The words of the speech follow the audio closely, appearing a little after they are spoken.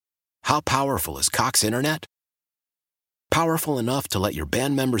How powerful is Cox Internet? Powerful enough to let your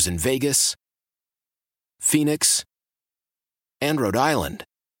band members in Vegas, Phoenix, and Rhode Island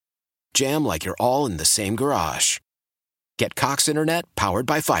jam like you're all in the same garage. Get Cox Internet powered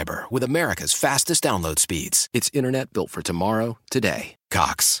by fiber with America's fastest download speeds. It's internet built for tomorrow, today.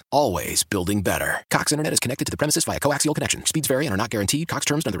 Cox, always building better. Cox Internet is connected to the premises via coaxial connection. Speeds vary and are not guaranteed. Cox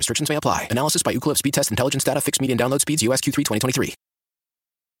terms and other restrictions may apply. Analysis by Ookla Speed Test Intelligence Data. Fixed median download speeds. US Q3 2023.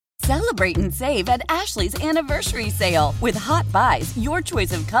 Celebrate and save at Ashley's Anniversary Sale. With Hot Buys, your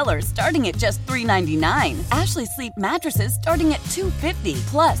choice of colors starting at just $3.99. Ashley Sleep mattresses starting at $2.50.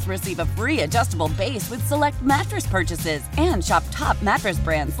 Plus, receive a free adjustable base with select mattress purchases. And shop top mattress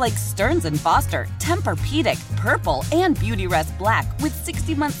brands like Stearns & Foster, Tempur-Pedic, Purple, and Beautyrest Black with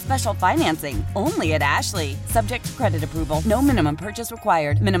 60-month special financing. Only at Ashley. Subject to credit approval. No minimum purchase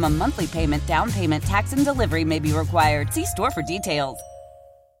required. Minimum monthly payment, down payment, tax, and delivery may be required. See store for details.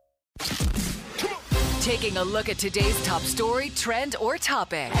 Taking a look at today's top story, trend, or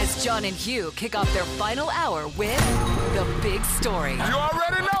topic as John and Hugh kick off their final hour with The Big Story. You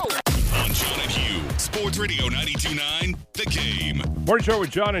already know. On John and Hugh, Sports Radio 92.9, The Game. Morning show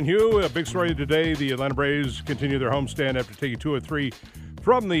with John and Hugh. A big story today. The Atlanta Braves continue their homestand after taking 2 of 3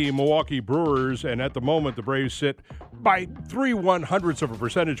 from the Milwaukee Brewers. And at the moment, the Braves sit by 3/100ths of a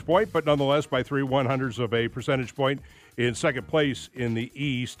percentage point, but nonetheless by 3/100ths of a percentage point in second place in the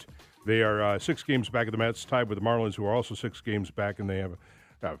East. They are 6 games back of the Mets, tied with the Marlins, who are also 6 games back, and they have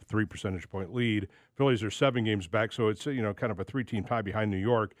a 3 percentage point lead. Phillies are 7 games back, so it's kind of a 3-team tie behind New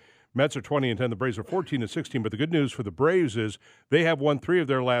York. Mets are 20-10. The Braves are 14-16. But the good news for the Braves is they have won 3 of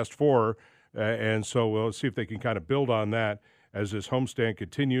their last 4, and so we'll see if they can kind of build on that as this homestand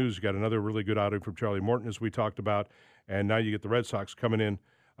continues. You got another really good outing from Charlie Morton, as we talked about, and now you get the Red Sox coming in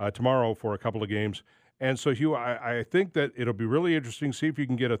tomorrow for a couple of games. And so, Hugh, I think that it'll be really interesting to see if you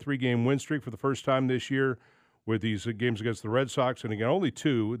can get a 3-game win streak for the first time this year with these games against the Red Sox. And again, only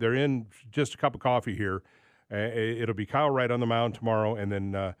 2. They're in just a cup of coffee here. It'll be Kyle Wright on the mound tomorrow, and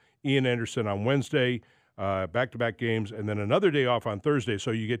then Ian Anderson on Wednesday, back-to-back games, and then another day off on Thursday.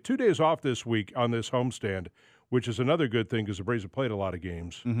 So you get 2 days off this week on this homestand, which is another good thing because the Braves have played a lot of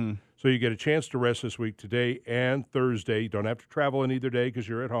games. Mm-hmm. So you get a chance to rest this week, today and Thursday. You don't have to travel in either day because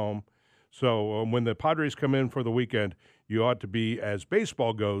you're at home. So when the Padres come in for the weekend, you ought to be, as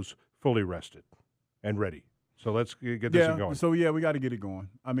baseball goes, fully rested and ready. So let's get this going. So we got to get it going.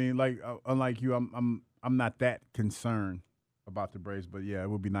 I mean, unlike you, I'm not that concerned about the Braves, but it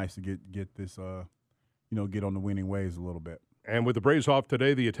would be nice to get this, get on the winning ways a little bit. And with the Braves off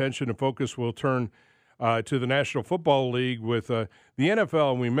today, the attention and focus will turn to the National Football League with the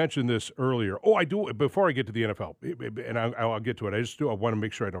NFL, and we mentioned this earlier. Oh, I do. Before I get to the NFL, and I'll get to it, I want to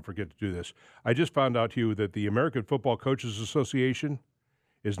make sure I don't forget to do this. I just found out, Hugh, that the American Football Coaches Association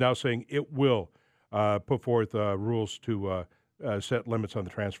is now saying it will put forth rules to set limits on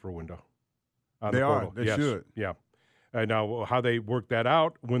the transfer window. They should. Yeah. Now, how they work that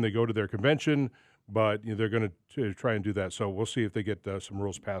out when they go to their convention, but they're going to try and do that. So we'll see if they get some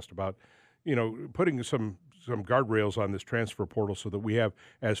rules passed about putting some guardrails on this transfer portal so that we have,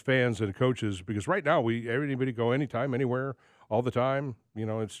 as fans and coaches, because right now everybody go anytime, anywhere, all the time.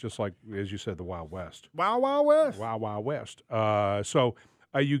 It's just like, as you said, the Wild West. Wild, Wild West. Wild, Wild West. So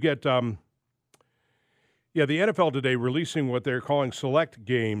you get, the NFL today releasing what they're calling select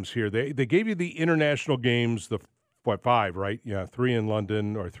games here. They gave you the international games, 5, right? Yeah, 3 in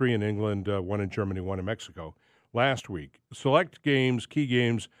London, or 3 in England, 1 in Germany, 1 in Mexico last week. Select games, key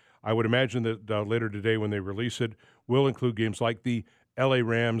games. I would imagine that later today when they release it, will include games like the L.A.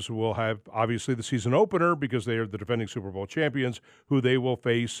 Rams will have, obviously, the season opener because they are the defending Super Bowl champions, who they will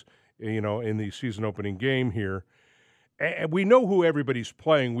face, in the season opening game here. And we know who everybody's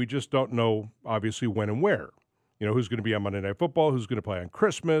playing. We just don't know, obviously, when and where. Who's going to be on Monday Night Football, who's going to play on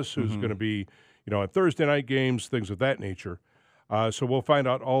Christmas, who's going to be, on Thursday night games, things of that nature. So we'll find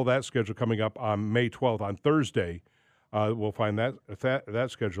out all that schedule coming up on May 12th on Thursday. We'll find that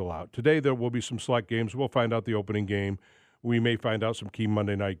schedule out. Today there will be some select games. We'll find out the opening game. We may find out some key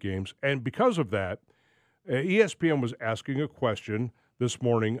Monday night games. And because of that, ESPN was asking a question this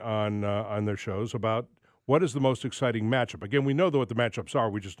morning on their shows about what is the most exciting matchup. Again, we know what the matchups are.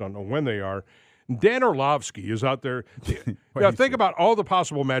 We just don't know when they are. Dan Orlovsky is out there. Think about all the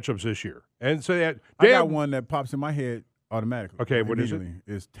possible matchups this year. And so Dan, I got one that pops in my head automatically. Okay, what is it?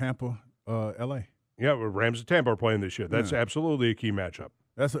 It's Tampa, L.A. Yeah, Rams and Tampa are playing this year. That's absolutely a key matchup.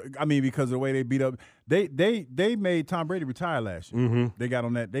 Because of the way they beat up, they made Tom Brady retire last year. Mm-hmm. They got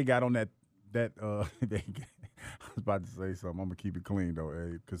on that. I was about to say something. I'm gonna keep it clean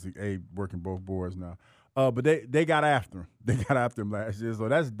though, because working both boards now. But they got after him. They got after him last year. So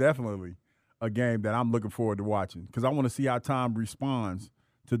that's definitely a game that I'm looking forward to watching because I want to see how Tom responds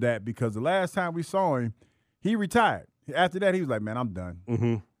to that because the last time we saw him, he retired. After that, he was like, man, I'm done.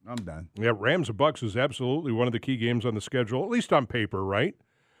 Mm-hmm. I'm done. Yeah, Rams and Bucks is absolutely one of the key games on the schedule, at least on paper, right?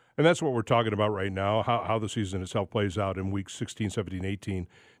 And that's what we're talking about right now, how the season itself plays out in weeks 16, 17, 18.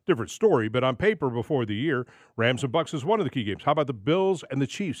 Different story, but on paper before the year, Rams and Bucks is one of the key games. How about the Bills and the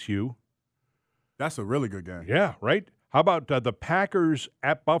Chiefs, Hugh? That's a really good game. Yeah, right? How about the Packers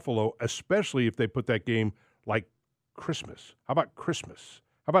at Buffalo, especially if they put that game like Christmas? How about Christmas?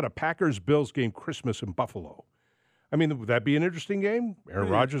 How about a Packers-Bills game Christmas in Buffalo? I mean, would that be an interesting game? Aaron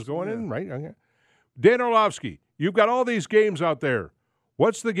Rodgers going in, right? Okay. Dan Orlovsky, you've got all these games out there.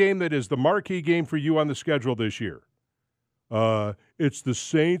 What's the game that is the marquee game for you on the schedule this year? It's the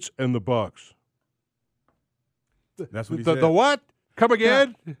Saints and the Bucks. That's what he said. The what? Come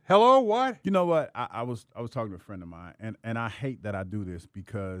again? Yeah. Hello, what? You know what? I was talking to a friend of mine, and I hate that I do this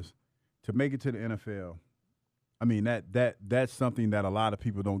because to make it to the NFL, I mean that's something that a lot of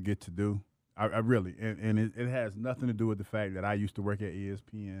people don't get to do. I really, and it has nothing to do with the fact that I used to work at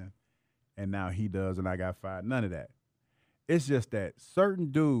ESPN, and now he does, and I got fired. None of that. It's just that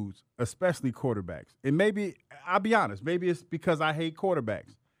certain dudes, especially quarterbacks, and maybe, I'll be honest, maybe it's because I hate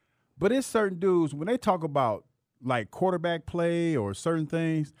quarterbacks, but it's certain dudes, when they talk about, like, quarterback play or certain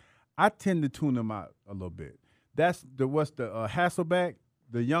things, I tend to tune them out a little bit. That's the Hasselbeck,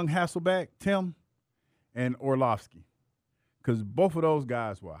 the young Hasselbeck, Tim, and Orlovsky, because both of those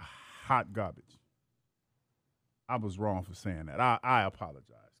guys were hot garbage. I was wrong for saying that. I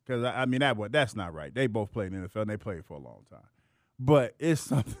apologize. Because, I mean, that's not right. They both played in the NFL, and they played for a long time. But it's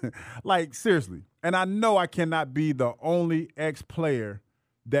something, like, seriously. And I know I cannot be the only ex-player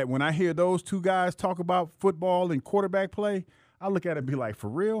that when I hear those two guys talk about football and quarterback play, I look at it and be like, for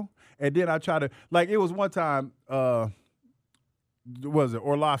real? And then I try to, like, it was one time,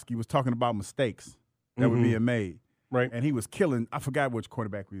 Orlovsky was talking about mistakes that were being made. Right. And he was killing. I forgot which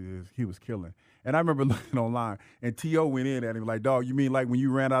quarterback he was killing. And I remember looking online, and T.O. went in at him like, dog, you mean like when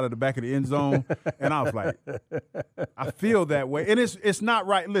you ran out of the back of the end zone? And I was like, I feel that way. And it's not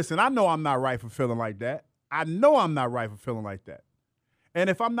right. Listen, I know I'm not right for feeling like that. I know I'm not right for feeling like that. And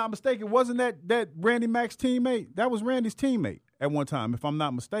if I'm not mistaken, wasn't that Randy Mack's teammate? That was Randy's teammate at one time, if I'm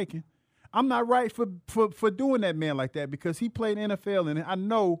not mistaken. I'm not right for doing that man like that because he played in the NFL, and I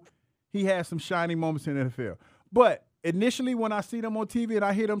know he had some shining moments in the NFL. But initially, when I see them on TV and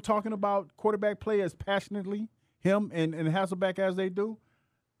I hear them talking about quarterback play as passionately, him and Hasselbeck as they do,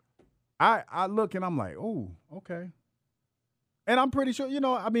 I look and I'm like, oh, okay. And I'm pretty sure,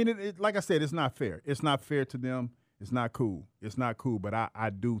 I mean, like I said, it's not fair. It's not fair to them. It's not cool. It's not cool, but I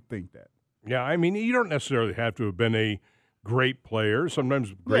do think that. Yeah, I mean, you don't necessarily have to have been a great player.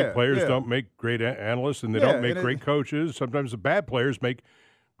 Sometimes great players don't make great analysts, and they don't make great coaches. Sometimes the bad players make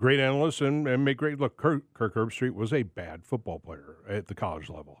great analysts and make great – look, Kirk Herbstreit was a bad football player at the college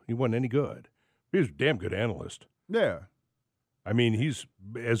level. He wasn't any good. He was a damn good analyst. Yeah. I mean, he's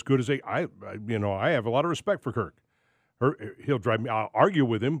as good as I have a lot of respect for Kirk. He'll drive me – I'll argue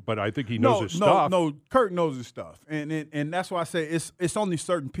with him, but I think he knows his stuff. No, Kirk knows his stuff. And that's why I say it's only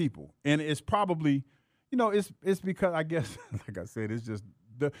certain people. And it's probably – it's because I guess, like I said, it's just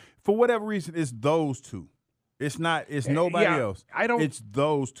for whatever reason, it's those two. It's not. It's nobody else. It's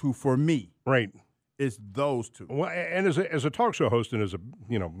those two for me. Right. It's those two. Well, and as a talk show host and as a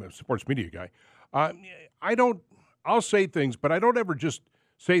sports media guy, I'll say things, but I don't ever just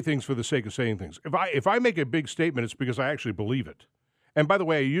say things for the sake of saying things. If I make a big statement, it's because I actually believe it. And by the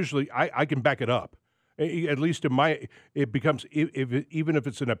way, I can back it up. At least it becomes even if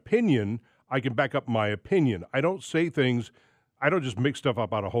it's an opinion, I can back up my opinion. I don't say things. I don't just make stuff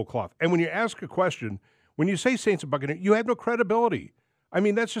up out of whole cloth. And when you ask a question. When you say Saints and Buccaneers, you have no credibility. I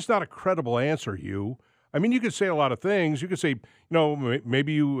mean, that's just not a credible answer, Hugh. I mean, you could say a lot of things. You could say,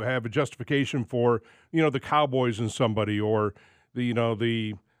 maybe you have a justification for, the Cowboys and somebody or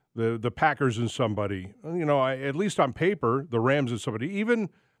the Packers and somebody. At least on paper, the Rams and somebody. Even,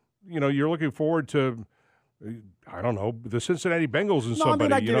 you're looking forward to, I don't know, the Cincinnati Bengals and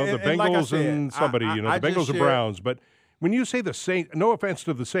somebody. The Bengals and somebody. The Bengals and Browns. But when you say the Saints, no offense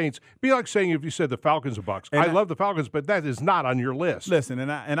to the Saints, it'd be like saying if you said the Falcons and Bucks. I love the Falcons, but that is not on your list. Listen,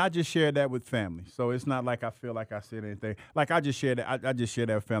 and I just shared that with family, so it's not like I feel like I said anything. Like I just shared that. I just shared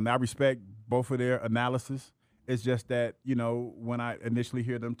that with family. I respect both of their analysis. It's just that when I initially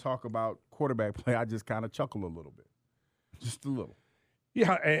hear them talk about quarterback play, I just kind of chuckle a little bit, just a little.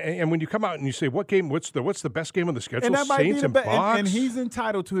 Yeah, and when you come out and you say, "What game? What's the best game on the schedule?" And that Saints and Bucks, and he's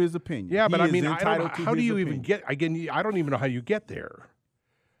entitled to his opinion. Yeah, but I mean, how do you even get? Again, I don't even know how you get there.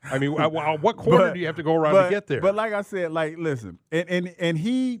 I mean, what corner do you have to go around to get there? But like I said, like listen, and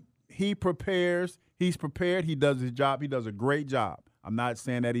he prepares. He's prepared. He does his job. He does a great job. I'm not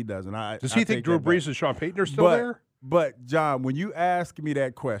saying that he doesn't. Does he think Drew Brees and Sean Payton are still there? But John, when you ask me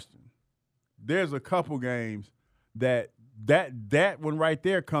that question, there's a couple games that one right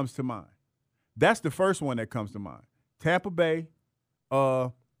there comes to mind. That's the first one that comes to mind. Tampa Bay,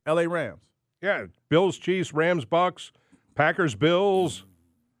 L.A. Rams. Yeah, Bills, Chiefs, Rams, Bucks, Packers, Bills.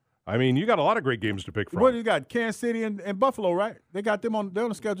 I mean, you got a lot of great games to pick from. What do you got? Kansas City and Buffalo, right? They got them they're on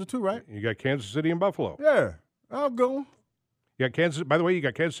the schedule too, right? You got Kansas City and Buffalo. Yeah, I'll go. You got Kansas. By the way, you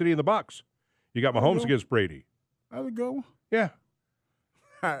got Kansas City and the Bucks. You got Mahomes against Brady. I would go. Yeah.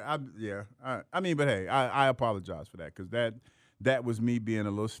 I mean, but hey, I apologize for that because that was me being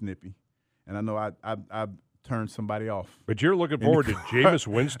a little snippy, and I know I turned somebody off. But you're looking forward to Jameis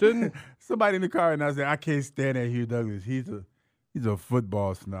Winston? Somebody in the car, and I said, I can't stand that Hugh Douglas. He's a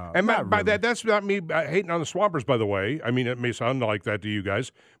football snob. And by that, that's not me hating on the Swampers, by the way. I mean, it may sound like that to you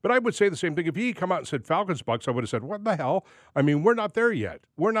guys, but I would say the same thing. If he come out and said Falcons Bucks, I would have said, what the hell? I mean, we're not there yet.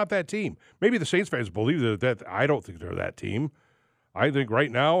 We're not that team. Maybe the Saints fans believe that. I don't think they're that team. I think right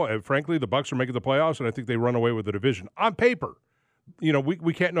now, frankly, the Bucks are making the playoffs, and I think they run away with the division on paper. You know,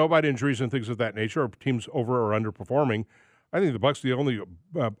 we can't know about injuries and things of that nature, or teams over or underperforming. I think the Bucks are the only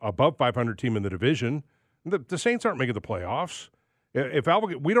above 500 team in the division. The Saints aren't making the playoffs.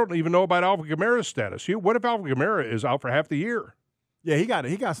 We don't even know about Alvin Kamara's status. What if Alvin Kamara is out for half the year? Yeah, he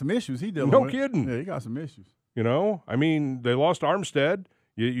got some issues. He dealing no with. kidding. Yeah, he got some issues. You know, I mean, they lost Armstead.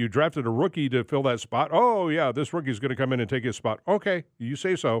 You drafted a rookie to fill that spot. Oh, yeah, this rookie's going to come in and take his spot. Okay, you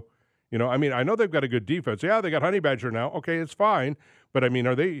say so. You know, I mean, I know they've got a good defense. Yeah, they got Honey Badger now. Okay, it's fine. But, I mean,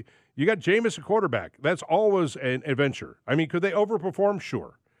 you got Jameis at quarterback. That's always an adventure. I mean, could they overperform?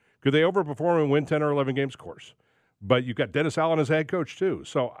 Sure. Could they overperform and win 10 or 11 games? Of course. But you got Dennis Allen as head coach, too.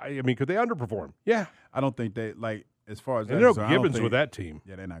 So, I mean, could they underperform? Yeah. I don't think they, like, as far as that. There's no givens with that team.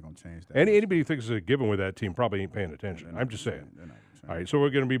 Yeah, they're not going to change that. Anybody who thinks it's a given with that team probably ain't paying attention. I'm just saying. All right, so we're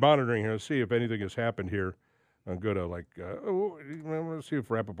going to be monitoring here to see if anything has happened here. I'll go to, let's see if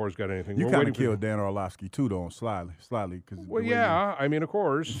Rappaport's got anything. You kind of killed Dan Orlovsky, too, though, slightly. Well, yeah, I mean, of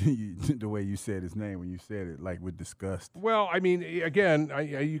course. The way you said his name when you said it, like, with disgust. Well, I mean, again,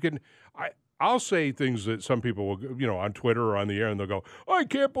 I'll say things that some people will, on Twitter or on the air, and they'll go, "I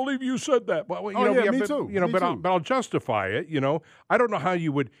can't believe you said that." Well, me too. But I'll justify it. I don't know how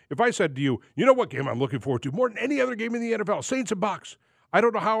you would. If I said to you, "You know what game I'm looking forward to more than any other game in the NFL, Saints and Bucks," I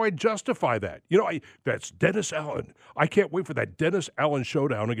don't know how I'd justify that. That's Dennis Allen. I can't wait for that Dennis Allen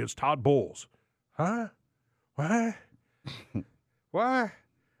showdown against Todd Bowles. Huh? What? What?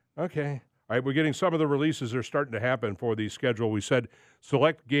 Okay. All right, we're getting some of the releases that are starting to happen for the schedule. We said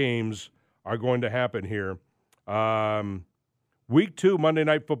select games are going to happen here. Week 2 Monday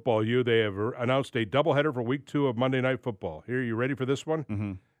Night Football. They have announced a doubleheader for Week 2 of Monday Night Football. Here, you ready for this one?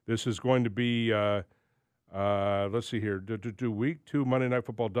 Mm-hmm. This is going to be, let's see here, Week 2 Monday Night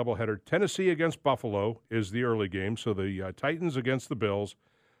Football doubleheader. Tennessee against Buffalo is the early game, so the Titans against the Bills,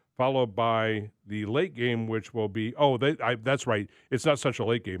 followed by the late game, which will be, that's right, it's not such a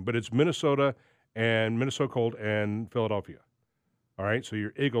late game, but it's Minnesota Colt and Philadelphia. All right, so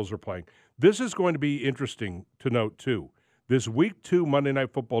your Eagles are playing. This is going to be interesting to note, too. This Week 2 Monday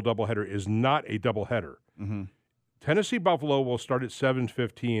Night Football doubleheader is not a doubleheader. Mm-hmm. Tennessee-Buffalo will start at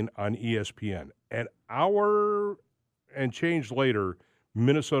 7:15 on ESPN. An hour and change later,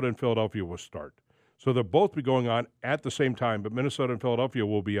 Minnesota and Philadelphia will start. So they'll both be going on at the same time, but Minnesota and Philadelphia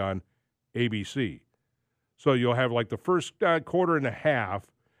will be on ABC. So you'll have like the first quarter and a half,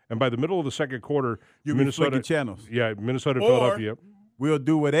 and by the middle of the second quarter, Minnesota channels. Yeah, Minnesota and Philadelphia. We'll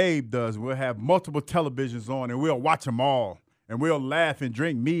do what Abe does. We'll have multiple televisions on, and we'll watch them all. And we'll laugh and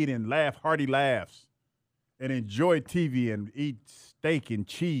drink mead and laugh hearty laughs and enjoy TV and eat steak and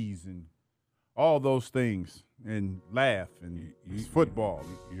cheese and all those things and laugh and football.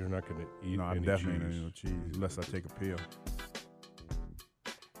 You're not going to eat No, I'm definitely not eating no cheese unless I take a pill.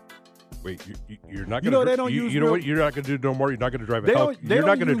 Wait, you're not going to. They don't use. You know what? You're not going to do no more. You're not going to drive a Hellcat. You're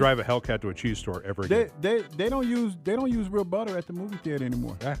not going to drive a Hellcat to a cheese store ever again. They don't use real butter at the movie theater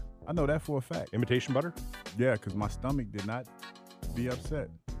anymore. Yeah, I know that for a fact. Imitation butter. Yeah, because my stomach did not be upset.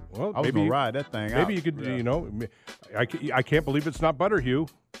 Well, I was gonna ride that thing. Maybe you could. Yeah. I can't believe it's not butter, Hugh.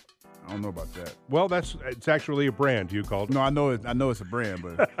 I don't know about that. Well, it's actually a brand, Hugh called. No, I know it's a brand,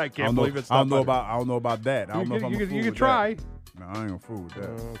 but I can't believe it's not. I don't know about that. I don't know if I'm you can try. No, I ain't gonna fool with that.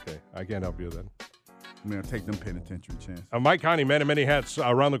 Okay, I can't help you then. I'm going to take them penitentiary chances. Mike Conti, man in many hats,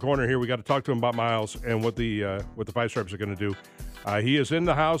 around the corner here. We got to talk to him about Miles and what the Five Stripes are going to do. He is in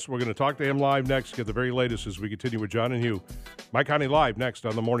the house. We're going to talk to him live next, get the very latest as we continue with John and Hugh. Mike Conti live next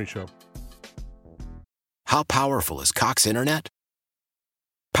on The Morning Show. How powerful is Cox Internet?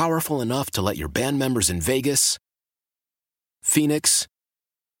 Powerful enough to let your band members in Vegas, Phoenix,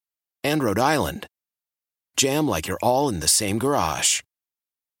 and Rhode Island jam like you're all in the same garage.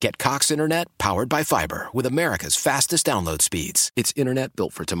 Get Cox Internet powered by fiber with America's fastest download speeds. It's internet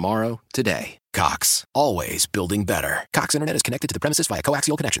built for tomorrow, today. Cox, always building better. Cox Internet is connected to the premises via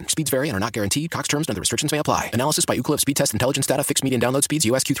coaxial connection. Speeds vary and are not guaranteed. Cox terms and other restrictions may apply. Analysis by Ookla Speed Test Intelligence Data. Fixed median download speeds.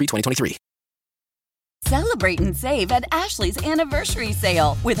 US Q3 2023. Celebrate and save at Ashley's Anniversary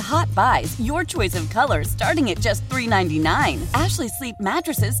Sale. With Hot Buys, your choice of colors starting at just $3.99. Ashley Sleep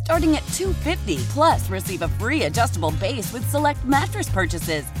mattresses starting at $2.50. Plus, receive a free adjustable base with select mattress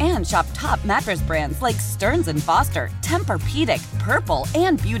purchases. And shop top mattress brands like Stearns & Foster, Tempur-Pedic, Purple,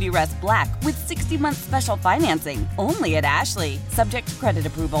 and Beautyrest Black with 60-month special financing. Only at Ashley. Subject to credit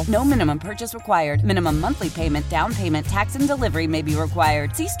approval. No minimum purchase required. Minimum monthly payment, down payment, tax, and delivery may be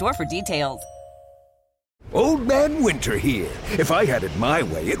required. See store for details. Old Man Winter here. If I had it my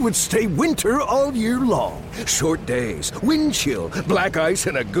way, it would stay winter all year long. Short days, wind chill, black ice,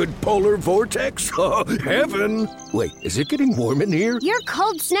 and a good polar vortex. Oh, heaven! Wait, is it getting warm in here? Your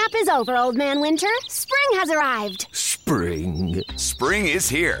cold snap is over, Old Man Winter. Spring has arrived. Spring. Spring is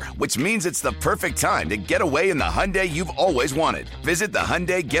here, which means it's the perfect time to get away in the Hyundai you've always wanted. Visit the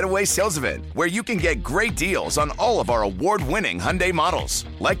Hyundai Getaway Sales Event, where you can get great deals on all of our award-winning Hyundai models,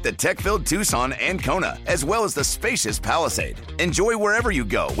 like the tech-filled Tucson and Kona, as well as the spacious Palisade. Enjoy wherever you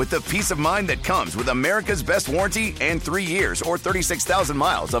go with the peace of mind that comes with America's best warranty and 3 years or 36,000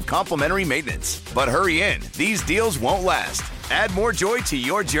 miles of complimentary maintenance. But hurry in, these deals won't last. Add more joy to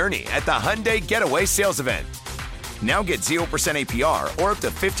your journey at the Hyundai Getaway Sales Event. Now get 0% APR or up to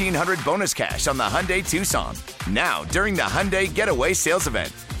 $1,500 bonus cash on the Hyundai Tucson. Now, during the Hyundai Getaway Sales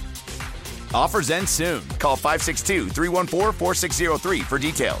Event. Offers end soon. Call 562-314-4603 for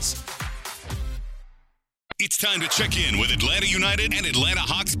details. It's time to check in with Atlanta United and Atlanta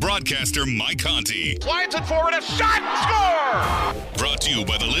Hawks broadcaster Mike Conti. Slides it forward, a shot, score! Brought to you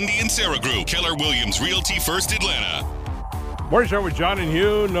by the Lindy and Sarah Group, Keller Williams Realty First Atlanta. Morning Show with John and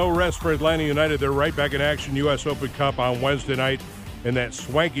Hugh. No rest for Atlanta United. They're right back in action. U.S. Open Cup on Wednesday night in that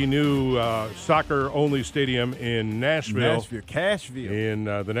swanky new soccer-only stadium in Nashville. Cashville. In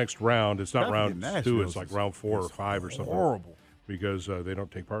the next round. It's not round Nashville. 2. It's like round 4 or 5 or something. Horrible. Because they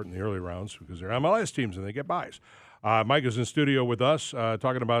don't take part in the early rounds because they're MLS teams and they get buys. Mike is in studio with us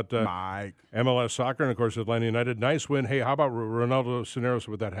talking about MLS soccer and, of course, Atlanta United. Nice win. Hey, how about Ronaldo Cisneros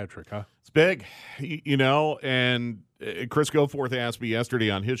with that hat trick, huh? It's big, and Chris Goforth asked me yesterday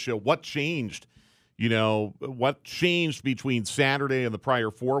on his show, what changed? What changed between Saturday and the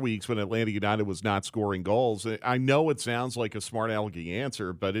prior 4 weeks when Atlanta United was not scoring goals? I know it sounds like a smart alecky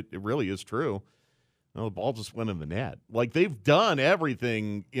answer, but it really is true. Well, the ball just went in the net. Like, they've done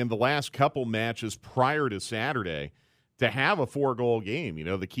everything in the last couple matches prior to Saturday to have a 4-goal game.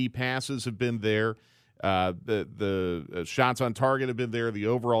 The key passes have been there. The shots on target have been there. The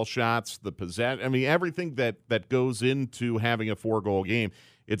overall shots, the possession. I mean, everything that goes into having a 4-goal game,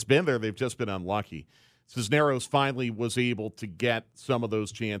 it's been there. They've just been unlucky. Cisneros finally was able to get some of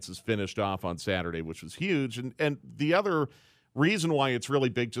those chances finished off on Saturday, which was huge. And the other reason why it's really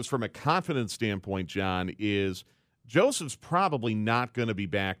big, just from a confidence standpoint, John, is Joseph's probably not going to be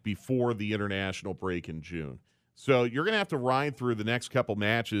back before the international break in June. So you're going to have to ride through the next couple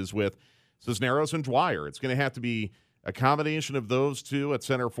matches with Cisneros and Dwyer. It's going to have to be a combination of those two at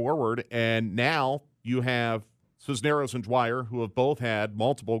center forward. And now you have Cisneros and Dwyer, who have both had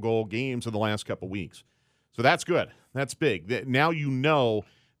multiple goal games in the last couple weeks. So that's good. That's big. Now you know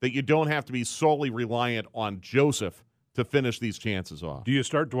that you don't have to be solely reliant on Joseph to finish these chances off. Do you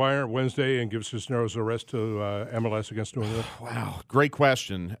start Dwyer Wednesday and give Cisneros a rest to MLS against New England? Wow, great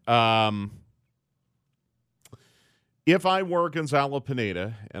question. If I were Gonzalo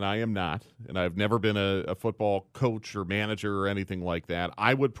Pineda, and I am not, and I've never been a football coach or manager or anything like that,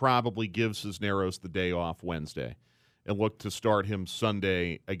 I would probably give Cisneros the day off Wednesday and look to start him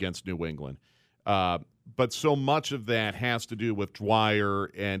Sunday against New England. But so much of that has to do with Dwyer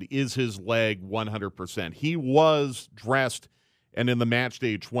and is his leg 100%. He was dressed and in the match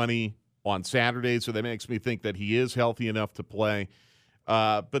day 20 on Saturday, so that makes me think that he is healthy enough to play.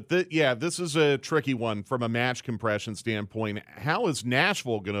 But this is a tricky one from a match compression standpoint. How is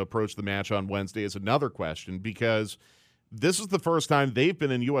Nashville going to approach the match on Wednesday is another question, because this is the first time they've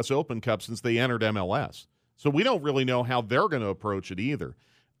been in U.S. Open Cup since they entered MLS. So we don't really know how they're going to approach it either.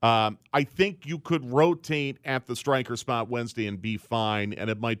 I think you could rotate at the striker spot Wednesday and be fine, and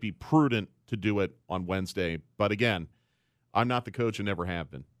it might be prudent to do it on Wednesday. But again, I'm not the coach and never have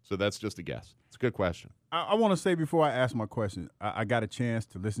been. So that's just a guess. It's a good question. I want to say before I ask my question, I got a chance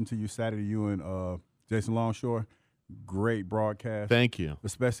to listen to you Saturday, you and Jason Longshore. Great broadcast. Thank you.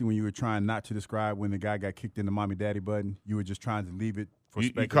 Especially when you were trying not to describe when the guy got kicked in the mommy-daddy button. You were just trying to leave it for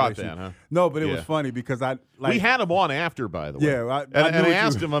speculation. You caught that, huh? No, but it was funny because we had him on after, by the way. Yeah, I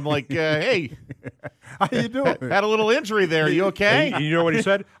asked him, I'm like, hey. How you doing? Had a little injury there. Are you okay? You know what he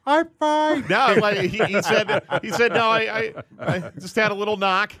said? I'm fine. No, he said, no, I just had a little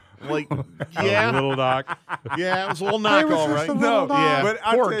knock. Like, yeah. A little knock. Yeah, it was a little knock, all right. No, yeah. But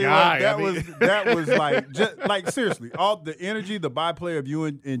I poor tell you guy. what, that was like, just, like seriously, all the energy, the byplay of you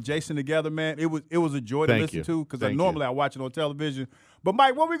and Jason together, man. It was a joy to listen to because normally I watch it on television. But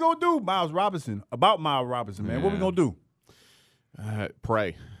Mike, what we gonna do, Miles Robinson? About Miles Robinson, man. What we gonna do?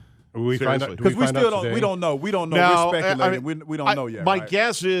 Pray. We find out because we don't know. We don't know. No, we're speculating. We don't know yet. My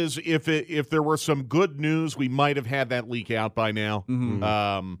guess is if there were some good news, we might have had that leak out by now.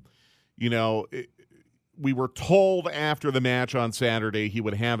 Mm-hmm. We were told after the match on Saturday he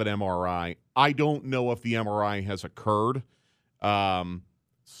would have an MRI. I don't know if the MRI has occurred.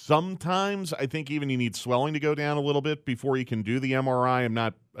 Sometimes I think even he needs swelling to go down a little bit before he can do the MRI. I'm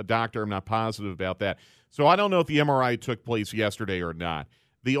not a doctor. I'm not positive about that. So I don't know if the MRI took place yesterday or not.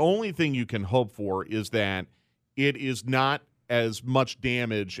 The only thing you can hope for is that it is not as much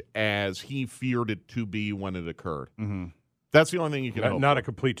damage as he feared it to be when it occurred. Mm-hmm. That's the only thing you can hope Not for. a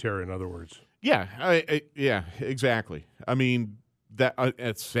complete tear, in other words. Yeah, yeah, exactly. I mean, that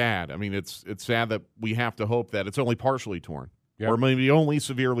it's sad. I mean, it's sad that we have to hope that it's only partially torn or maybe only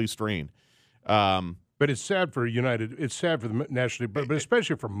severely strained. But it's sad for United. It's sad for the National League, but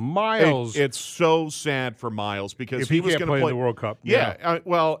especially for Miles. It's so sad for Miles because if he was can't going play to play in the World Cup. Yeah,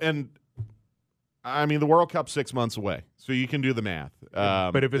 well, and I mean the World Cup's 6 months away, so you can do the math.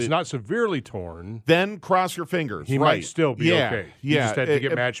 But if it's not severely torn, then cross your fingers. He might still be okay. He just had to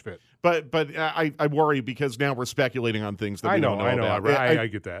get match fit. But I worry because now we're speculating on things that we don't know about. I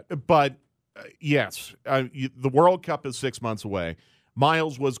get that. But yes, the World Cup is 6 months away.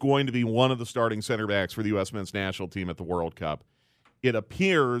 Miles was going to be one of the starting center backs for the U.S. men's national team at the World Cup. It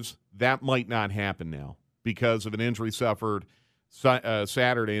appears that might not happen now because of an injury suffered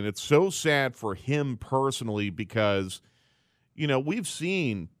Saturday. And it's so sad for him personally because, we've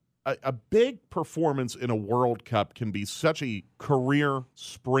seen a big performance in a World Cup can be such a career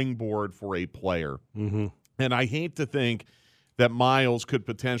springboard for a player. Mm-hmm. And I hate to think that Miles could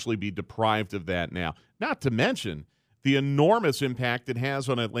potentially be deprived of that now. Not to mention the enormous impact it has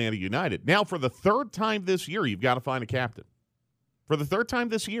on Atlanta United. Now, for the third time this year, you've got to find a captain. For the third time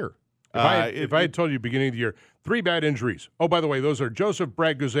this year. If I had told you beginning of the year, 3 bad injuries. Oh, by the way, those are Joseph,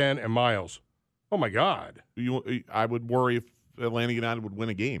 Brad Guzan, and Miles. Oh, my God. I would worry if Atlanta United would win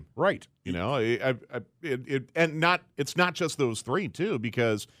a game. Right. And it's not just those 3, too,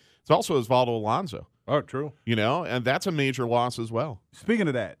 because it's also Osvaldo Alonso. Oh, true. And that's a major loss as well. Speaking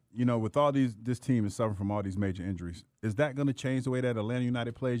of that, with all this team is suffering from all these major injuries, is that going to change the way that Atlanta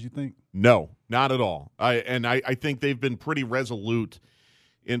United plays, you think? No, not at all. I think they've been pretty resolute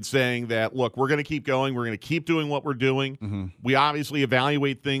in saying that, look, we're going to keep going. We're going to keep doing what we're doing. Mm-hmm. We obviously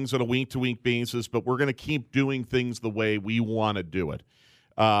evaluate things on a week-to-week basis, but we're going to keep doing things the way we want to do it.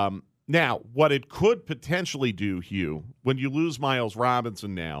 Now, what it could potentially do, Hugh, when you lose Miles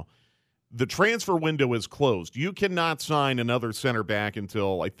Robinson now, the transfer window is closed. You cannot sign another center back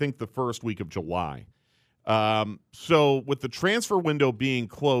until, I think, the first week of July. So with the transfer window being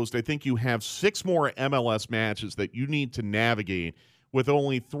closed, I think you have 6 more MLS matches that you need to navigate with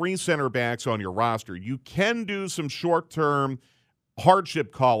only 3 center backs on your roster. You can do some short-term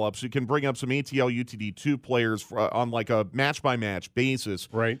hardship call-ups. You can bring up some ATL UTD2 players on like a match-by-match basis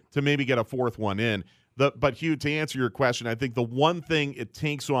to maybe get a 4th one in. But, Hugh, to answer your question, I think the one thing it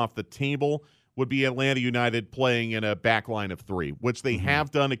takes off the table would be Atlanta United playing in a back line of 3, which they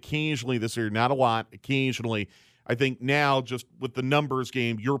have done occasionally this year. Not a lot, occasionally. I think now, just with the numbers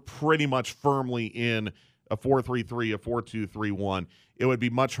game, you're pretty much firmly in a 4-3-3, a 4-2-3-1. It would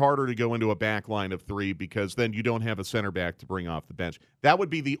be much harder to go into a back line of 3 because then you don't have a center back to bring off the bench. That would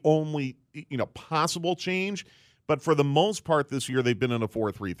be the only possible change. But for the most part this year, they've been in a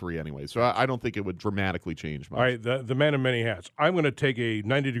 4-3-3 anyway. So I don't think it would dramatically change much. All right, the man of many hats. I'm going to take a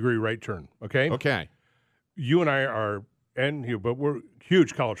 90-degree right turn, okay? Okay. You and I are, but we're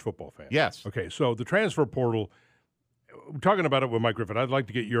huge college football fans. Yes. Okay, so the transfer portal, we're talking about it with Mike Griffin. I'd like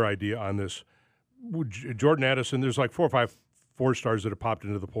to get your idea on this. Jordan Addison, there's like 4 or 5 4-stars that have popped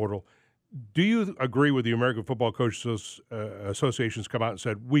into the portal. Do you agree with the American Football Coaches Association's come out and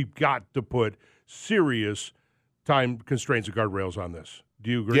said, we've got to put serious time constraints and guardrails on this? Do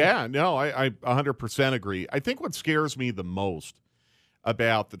you agree? Yeah, no, I 100% agree. I think what scares me the most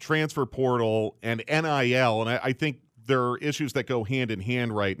about the transfer portal and NIL, and I think there are issues that go hand in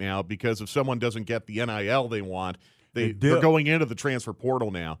hand right now, because if someone doesn't get the NIL they want, they're going into the transfer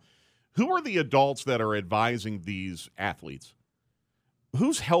portal now. Who are the adults that are advising these athletes?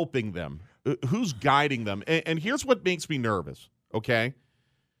 Who's helping them? Who's guiding them? And here's what makes me nervous, okay?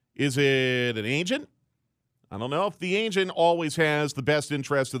 Is it an agent? I don't know if the agent always has the best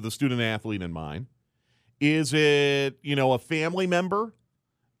interest of the student athlete in mind. Is it, a family member?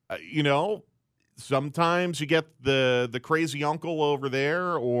 Sometimes you get the crazy uncle over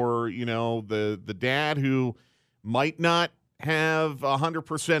there, or, the dad who might not have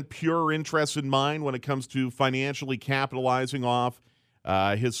 100% pure interest in mind when it comes to financially capitalizing off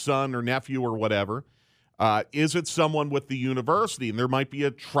his son or nephew or whatever. Is it someone with the university? And there might be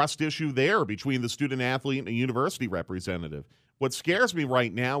a trust issue there between the student athlete and a university representative. What scares me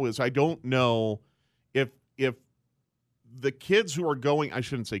right now is I don't know if the kids who are going, I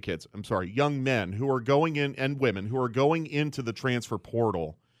shouldn't say kids, I'm sorry, young men who are going in, and women who are going into the transfer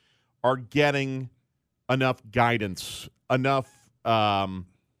portal, are getting enough guidance, enough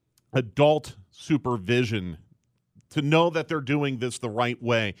adult supervision to know that they're doing this the right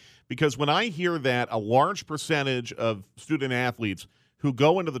way. Because when I hear that a large percentage of student athletes who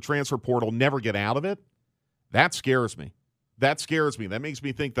go into the transfer portal never get out of it, that scares me. That scares me. That makes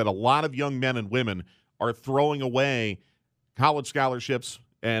me think that a lot of young men and women are throwing away college scholarships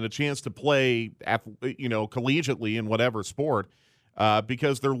and a chance to play, collegiately in whatever sport,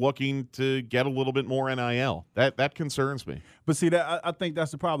 because they're looking to get a little bit more NIL. That concerns me. But see, I think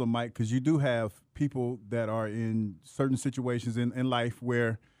that's the problem, Mike, because you do have people that are in certain situations in life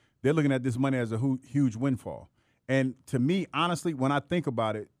where they're looking at this money as a huge windfall. And to me, honestly, when I think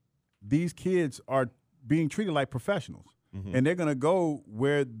about it, these kids are being treated like professionals, and they're going to go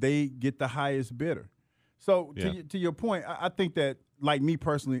where they get the highest bidder. So to your point, I think that, like me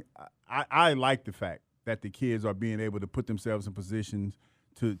personally, I like the fact that the kids are being able to put themselves in positions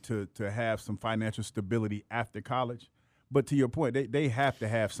to have some financial stability after college. But to your point, they have to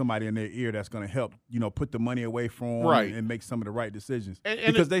have somebody in their ear that's going to help, put the money away from them and make some of the right decisions. And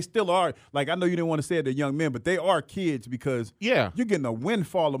because they still are, like, I know you didn't want to say it, they're young men, but they are kids, because you're getting a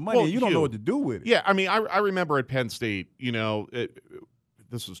windfall of money and you don't know what to do with it. Yeah, I mean, I remember at Penn State,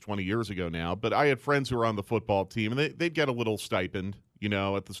 this was 20 years ago now, but I had friends who were on the football team, and they'd get a little stipend,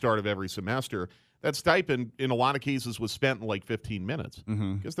 at the start of every semester. That stipend, in a lot of cases, was spent in like 15 minutes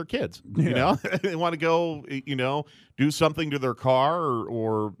because they're kids. They want to go, do something to their car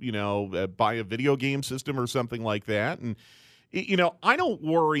or buy a video game system or something like that. And, I don't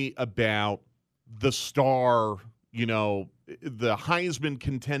worry about the star, the Heisman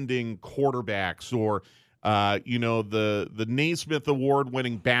contending quarterbacks or, the Naismith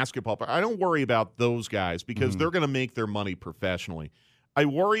Award-winning basketball player. I don't worry about those guys because they're going to make their money professionally. I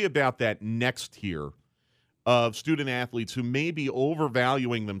worry about that next tier of student athletes who may be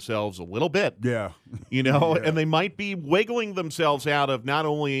overvaluing themselves a little bit. And they might be wiggling themselves out of not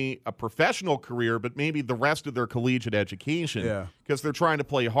only a professional career, but maybe the rest of their collegiate education because they're trying to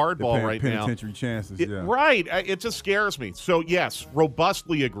play hardball right now. Penitentiary chances, Right. It just scares me. So, yes,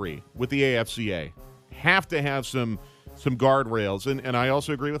 robustly agree with the AFCA. Have to have some guardrails. And I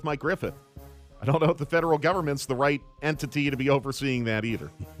also agree with Mike Griffith. I don't know if the federal government's the right entity to be overseeing that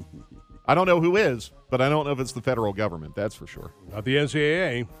either. I don't know who is, but I don't know if it's the federal government. That's for sure. Not the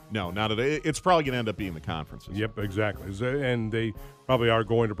NCAA. No, not at all. It's probably going to end up being the conferences. Yep, exactly. And they probably are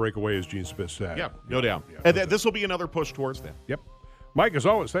going to break away, as Gene Smith said. Yeah, no doubt. Yeah, and this will be another push towards that. Yep. Mike, as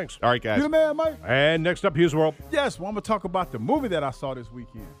always, thanks. All right, guys. You're the man, Mike. And next up, Hughes World. Yes, well, I'm going to talk about the movie that I saw this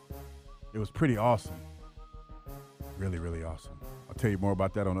weekend. It was pretty awesome. Really, really awesome. I'll tell you more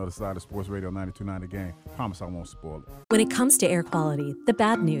about that on the other side of Sports Radio 92.9 The Game. Promise I won't spoil it. When it comes to air quality, the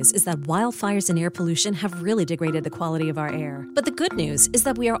bad news is that wildfires and air pollution have really degraded the quality of our air. But the good news is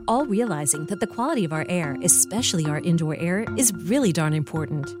that we are all realizing that the quality of our air, especially our indoor air, is really darn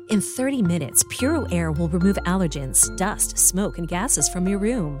important. In 30 minutes, Puro Air will remove allergens, dust, smoke, and gases from your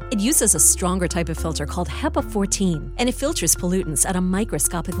room. It uses a stronger type of filter called HEPA 14, and it filters pollutants at a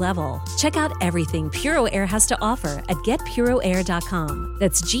microscopic level. Check out everything Puro Air has to offer at getpuroair.com.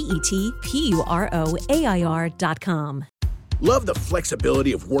 That's GETPUROAIR.com. Love the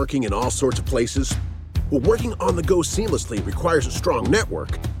flexibility of working in all sorts of places? Well, working on the go seamlessly requires a strong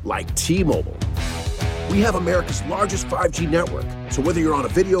network like T-Mobile. We have America's largest 5G network, so whether you're on a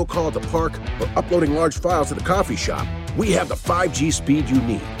video call at the park or uploading large files at a coffee shop, we have the 5G speed you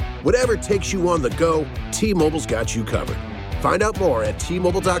need. Whatever takes you on the go, T-Mobile's got you covered. Find out more at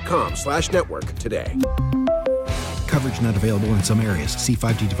T-Mobile.com/network today. Coverage not available in some areas. See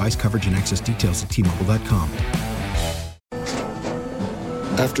 5G device coverage and access details at T-Mobile.com.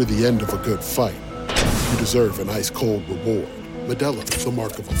 After the end of a good fight, you deserve an ice-cold reward. Modelo is the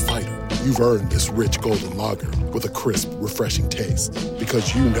mark of a fighter. You've earned this rich golden lager with a crisp, refreshing taste.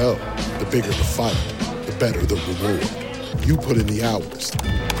 Because you know, the bigger the fight, the better the reward. You put in the hours,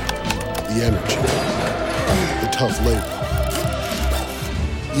 the energy, the tough labor.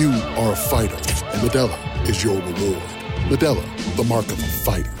 You are a fighter, and Modelo is your reward. Modelo, the mark of a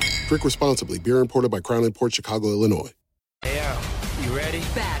fighter. Drink responsibly. Beer imported by Crown Imports, Chicago, Illinois. Yeah, you ready?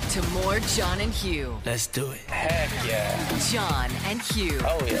 Back to more John and Hugh. Let's do it. Heck yeah. John and Hugh.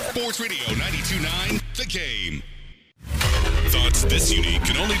 Oh, yeah. Sports Radio 92.9, The Game. Thoughts this unique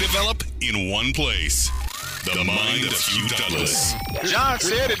can only develop in one place. The mind of Hugh Douglas. John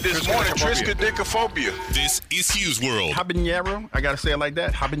said it this morning, triskaidekaphobia. This is Hugh's World. Habanero, I gotta say it like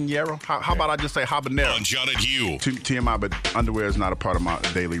that, habanero. How about I just say habanero? On John and Hugh. TMI, but underwear is not a part of my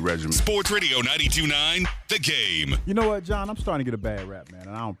daily regimen. Sports Radio 92.9, The Game. You know what, John? I'm starting to get a bad rap, man,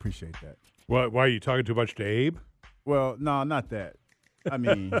 and I don't appreciate that. Why are you talking too much to Abe? Well, no, not that. I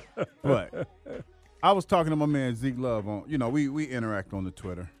mean, but I was talking to my man Zeke Love on, we interact on the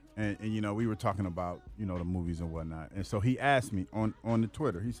Twitter. And we were talking about, the movies and whatnot. And so he asked me on the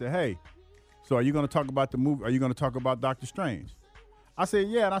Twitter, he said, hey, so are you going to talk about the movie? Are you going to talk about Doctor Strange? I said,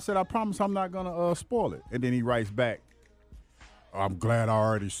 yeah. And I said, I promise I'm not going to spoil it. And then he writes back, I'm glad I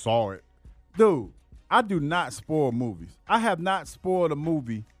already saw it. Dude, I do not spoil movies. I have not spoiled a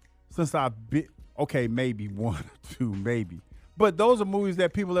movie since I've been, maybe one or two, maybe. But those are movies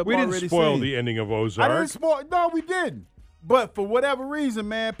that people have already seen. We didn't spoil the ending of Ozark. I didn't spoil. No, we didn't. But for whatever reason,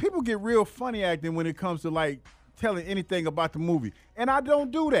 man, people get real funny acting when it comes to, telling anything about the movie. And I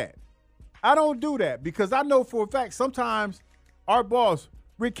don't do that. I don't do that because I know for a fact sometimes our boss,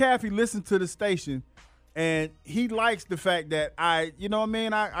 Rick Caffey, listens to the station and he likes the fact that I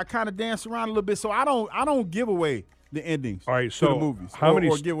kind of dance around a little bit. So I don't give away the endings to the movies. How many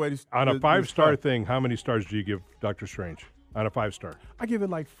give away on a 5-star thing, how many stars do you give Doctor Strange on a 5-star? I give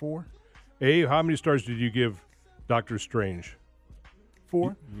it 4. Hey, how many stars did you give Doctor Strange?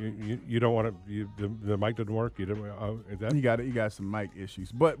 4. You don't want to. The mic didn't work. You didn't. You got some mic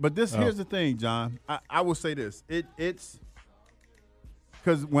issues. But this here's the thing, John. I will say this. It's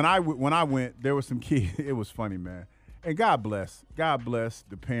because when I went, there was some kids. It was funny, man. And God bless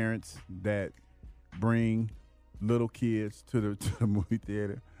the parents that bring little kids to the movie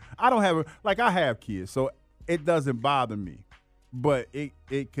theater. I don't have I have kids, so it doesn't bother me, but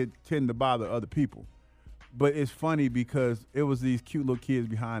it could tend to bother other people. But it's funny because it was these cute little kids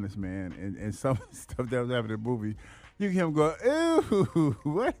behind us, man, and some of the stuff that was happening in the movie, you can hear them go, "Ew,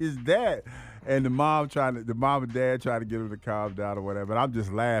 what is that?" And the mom and dad trying to get them to calm down or whatever. But I'm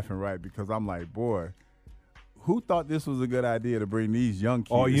just laughing, right, because I'm like, boy, who thought this was a good idea to bring these young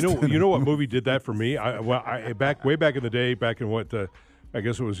kids? Oh, you know what movie did that for me? Way back in the day, back in what I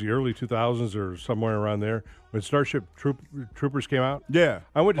guess it was the early 2000s or somewhere around there when Starship Troopers came out. Yeah,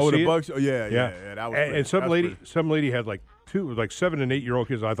 I went to see the it. Bugs. Oh, yeah. That was and some lady had 7 and 8 year old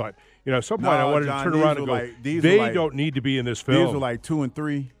kids. I thought, at some point I wanted to turn around and go, they don't need to be in this film. These were 2 and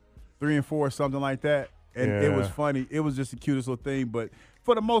 3, 3 and 4, something like that. And it was funny. It was just the cutest little thing. But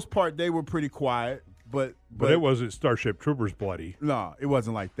for the most part, they were pretty quiet. But it wasn't Starship Troopers bloody. No, it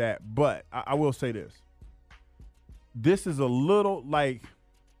wasn't like that. But I will say this. This is a little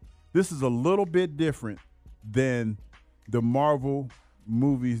bit different than the Marvel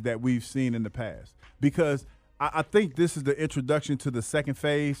movies that we've seen in the past, because I think this is the introduction to the second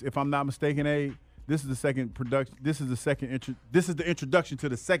phase. If I'm not mistaken, Abe, this is the second production. This is the introduction to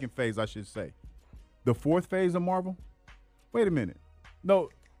the second phase, I should say. The fourth phase of Marvel. Wait a minute. No,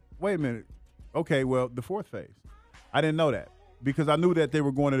 wait a minute. Okay, well, the fourth phase. I didn't know that because I knew that they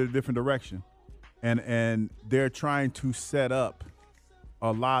were going in a different direction. And they're trying to set up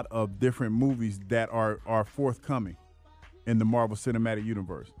a lot of different movies that are forthcoming in the Marvel Cinematic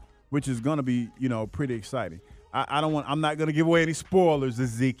Universe, which is going to be, pretty exciting. I'm not going to give away any spoilers,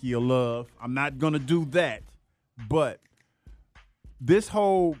 Ezekiel Love. I'm not going to do that. But this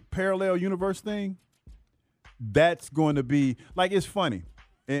whole parallel universe thing, that's going to be it's funny.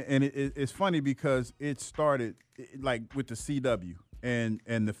 And it's funny because it started with the CW and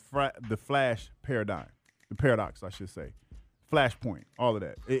the Flash paradigm, the paradox, I should say, Flashpoint, all of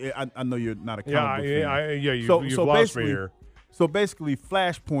that. I know you're not a comic book fan. You've lost me here. So basically,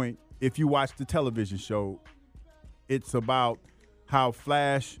 Flashpoint, if you watch the television show, it's about how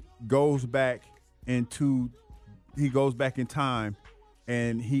Flash goes back in time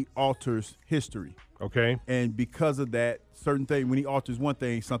and he alters history. Okay. And because of that, certain thing, when he alters one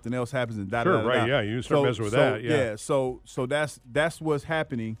thing, something else happens and da da Sure, da. right, yeah, you start messing with that, yeah. So that's what's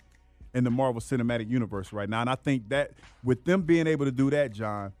happening in the Marvel Cinematic Universe right now. And I think that with them being able to do that,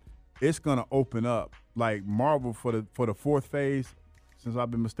 John, it's going to open up, like Marvel for the fourth phase, since I've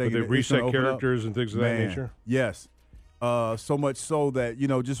been mistaken. But they reset characters and things of that nature? Yes. So much so that,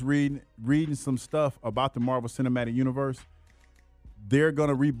 just reading some stuff about the Marvel Cinematic Universe, they're going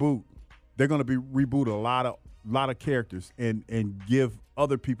to reboot. They're going to reboot a lot of characters and give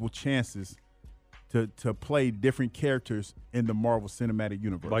other people chances to play different characters in the Marvel Cinematic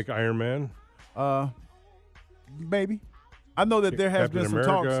Universe. Like Iron Man? Maybe. I know that there has Captain been some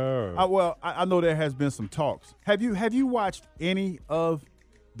America, talks. I know there has been some talks. Have you watched any of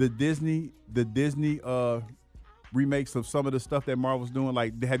the Disney remakes of some of the stuff that Marvel's doing?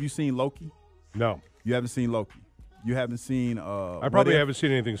 Like, have you seen Loki? No. You haven't seen Loki. You haven't seen I probably haven't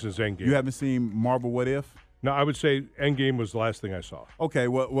seen anything since Endgame. You haven't seen Marvel What If? No, I would say Endgame was the last thing I saw. Okay,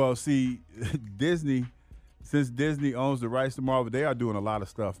 well, see, Disney, since Disney owns the rights to Marvel, they are doing a lot of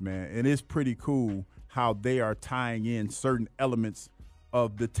stuff, man. And it's pretty cool how they are tying in certain elements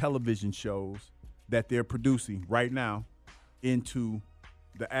of the television shows that they're producing right now into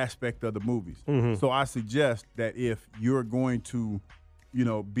the aspect of the movies. Mm-hmm. So I suggest that if you're going to,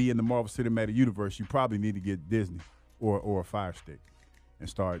 be in the Marvel Cinematic Universe, you probably need to get Disney or a Fire Stick and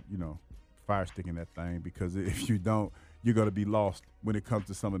start, fire sticking that thing, because if you don't, you're going to be lost when it comes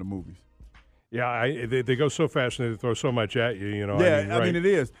to some of the movies. Yeah, they go so fast and they throw so much at you, Yeah, I mean, it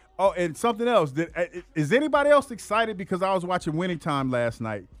is. Oh, and something else. Is anybody else excited? Because I was watching Winning Time last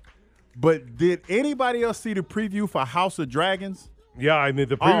night. But did anybody else see the preview for House of Dragons? Yeah, I mean,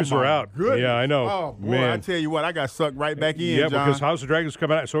 the previews are out. Goodness. Yeah, I know. Oh, boy, man. I tell you what, I got sucked right back in, Yeah, John. because House of Dragons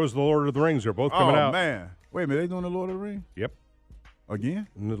coming out. So is the Lord of the Rings. They're both coming out. Oh, man. Wait a minute, they doing the Lord of the Rings? Yep. Again?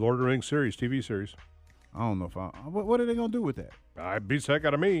 In the Lord of the Rings series, TV series. I don't know if what are they going to do with that? It beats the heck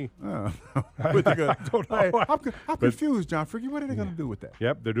out of me. I don't know. Hey, I'm confused, John Fricke. What are they going to do with that?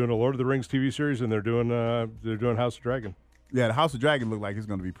 Yep, they're doing a Lord of the Rings TV series, and they're doing House of Dragon. Yeah, the House of Dragon look like it's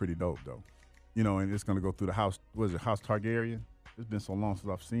going to be pretty dope, though. And it's going to go through the house. What is it, House Targaryen? It's been so long since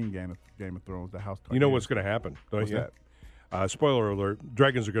I've seen Game of Thrones. The House Targaryen. You know what's going to happen, don't What's you? that? Spoiler alert: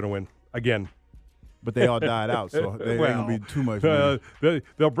 Dragons are going to win again. But they all died out, so they ain't going to be too much.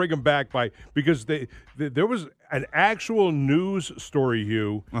 They'll bring them back because there was an actual news story,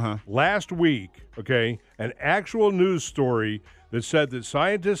 Hugh, last week. Okay, an actual news story that said that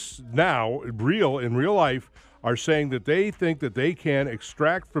scientists now, in real life, are saying that they think that they can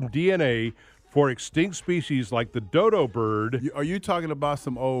extract from DNA for extinct species like the dodo bird. Are you talking about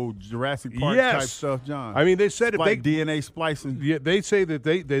some old Jurassic Park type stuff, John? I mean, they said if they DNA splicing. Yeah, they say that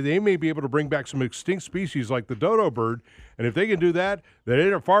they may be able to bring back some extinct species like the dodo bird, and if they can do that, then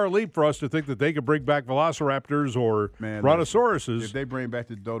it's a far leap for us to think that they could bring back velociraptors or brontosauruses. If they bring back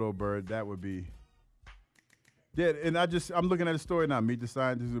the dodo bird, that would be. Yeah, and I'm looking at the story now. Meet the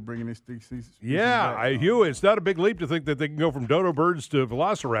scientists who are bringing these species. Yeah, Hugh, it's not a big leap to think that they can go from dodo birds to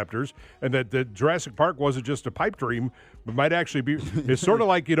velociraptors, and that Jurassic Park wasn't just a pipe dream, but might actually be. It's sort of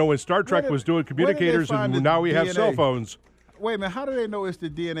like when Star Trek was doing communicators, and now we have cell phones. Wait a minute, how do they know it's the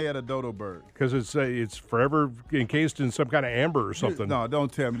DNA of the dodo bird? Because it's forever encased in some kind of amber or something. No, don't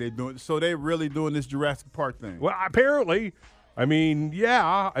tell me they're doing. So they're really doing this Jurassic Park thing. Well, apparently. I mean,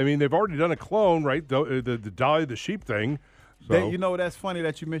 yeah. I mean, they've already done a clone, right? The Dolly the sheep thing. So. That's funny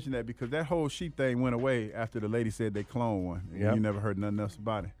that you mentioned that, because that whole sheep thing went away after the lady said they cloned one. And you never heard nothing else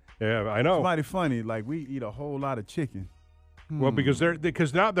about it. Yeah, I know. It's mighty funny. Like, we eat a whole lot of chicken. Well,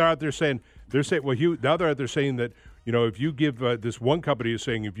 because now they're out there saying Hugh, now they're out there saying that if you give this one company is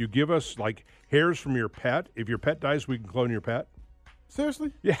saying if you give us like hairs from your pet, if your pet dies, we can clone your pet.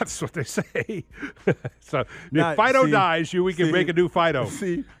 Seriously? Yeah, that's what they say. So if Fido dies, we can make a new Fido.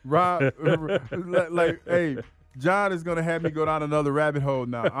 See, Rob, hey, John is going to have me go down another rabbit hole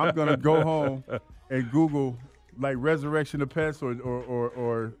now. I'm going to go home and Google like resurrection of pets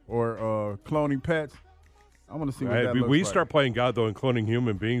or cloning pets. I want to see what that looks like. We start playing God though and cloning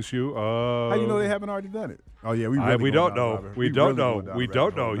human beings, Hugh. How you know they haven't already done it? Oh yeah, we don't know. We don't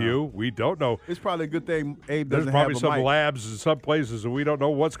know, Hugh. We don't know. It's probably a good thing Abe doesn't have There's probably some labs in some places and we don't know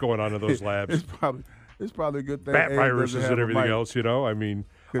what's going on in those labs. It's probably a good thing. Bat viruses and everything else, I mean,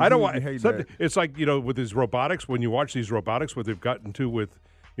 I don't want. It's like with these robotics. When you watch these robotics, what they've gotten to with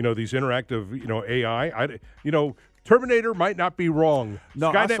these interactive AI. Terminator might not be wrong.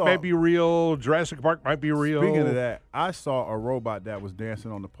 No, Skynet might be real. Jurassic Park might be real. Speaking of that, I saw a robot that was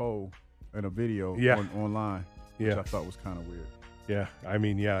dancing on the pole in a video online, which I thought was kind of weird. Yeah, I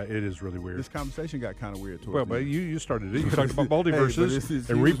mean, yeah, it is really weird. This conversation got kind of weird. Well, but you started it. You talked about multiverses Hey,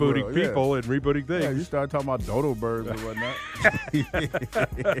 and rebooting people and rebooting things. Yeah, you started talking about dodo birds and whatnot.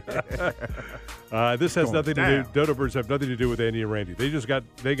 This has nothing to down. do. Dodo birds have nothing to do with Andy and Randy. They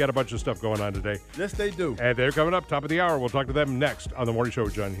got a bunch of stuff going on today. Yes, they do. And they're coming up top of the hour. We'll talk to them next on the Morning Show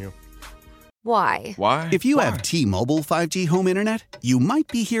with John Hugh. Why? If you have T-Mobile 5G home internet, you might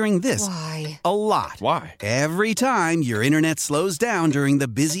be hearing this Why? a lot. Why? Every time your internet slows down during the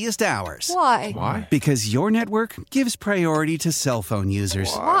busiest hours. Why? Because your network gives priority to cell phone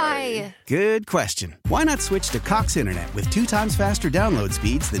users. Why? Good question. Why not switch to Cox Internet with 2 times faster download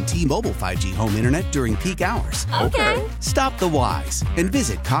speeds than T-Mobile 5G home internet during peak hours? Okay. Stop the whys and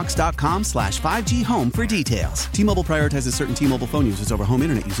visit cox.com/5G home for details. T-Mobile prioritizes certain T-Mobile phone users over home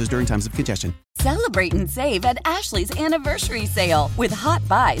internet users during times of congestion. Celebrate and save at Ashley's Anniversary Sale. With Hot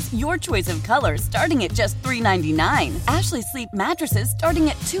Buys, your choice of colors starting at just $3.99. Ashley Sleep mattresses starting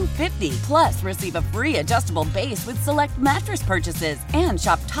at $2.50. Plus, receive a free adjustable base with select mattress purchases. And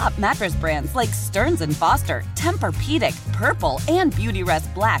shop top mattress brands like Stearns & Foster, Tempur-Pedic, Purple, and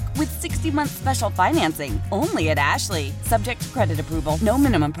Beautyrest Black with 60-month special financing. Only at Ashley. Subject to credit approval. No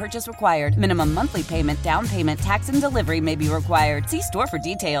minimum purchase required. Minimum monthly payment, down payment, tax, and delivery may be required. See store for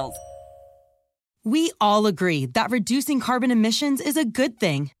details. We all agree that reducing carbon emissions is a good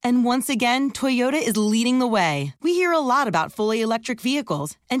thing. And once again, Toyota is leading the way. We hear a lot about fully electric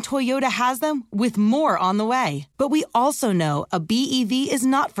vehicles, and Toyota has them with more on the way. But we also know a BEV is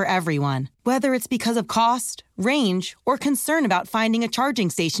not for everyone. Whether it's because of cost, range, or concern about finding a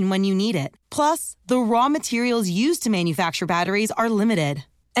charging station when you need it. Plus, the raw materials used to manufacture batteries are limited.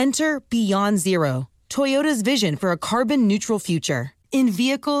 Enter Beyond Zero, Toyota's vision for a carbon-neutral future. In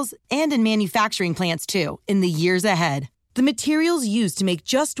vehicles and in manufacturing plants, too, in the years ahead. The materials used to make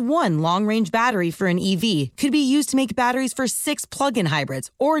just one long-range battery for an EV could be used to make batteries for 6 plug-in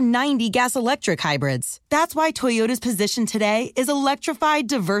hybrids or 90 gas-electric hybrids. That's why Toyota's position today is electrified,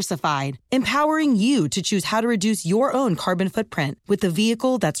 diversified, empowering you to choose how to reduce your own carbon footprint with the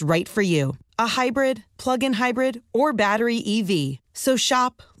vehicle that's right for you. A hybrid, plug-in hybrid, or battery EV. So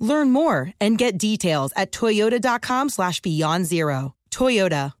shop, learn more, and get details at toyota.com/beyondzero.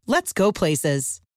 Toyota, let's go places.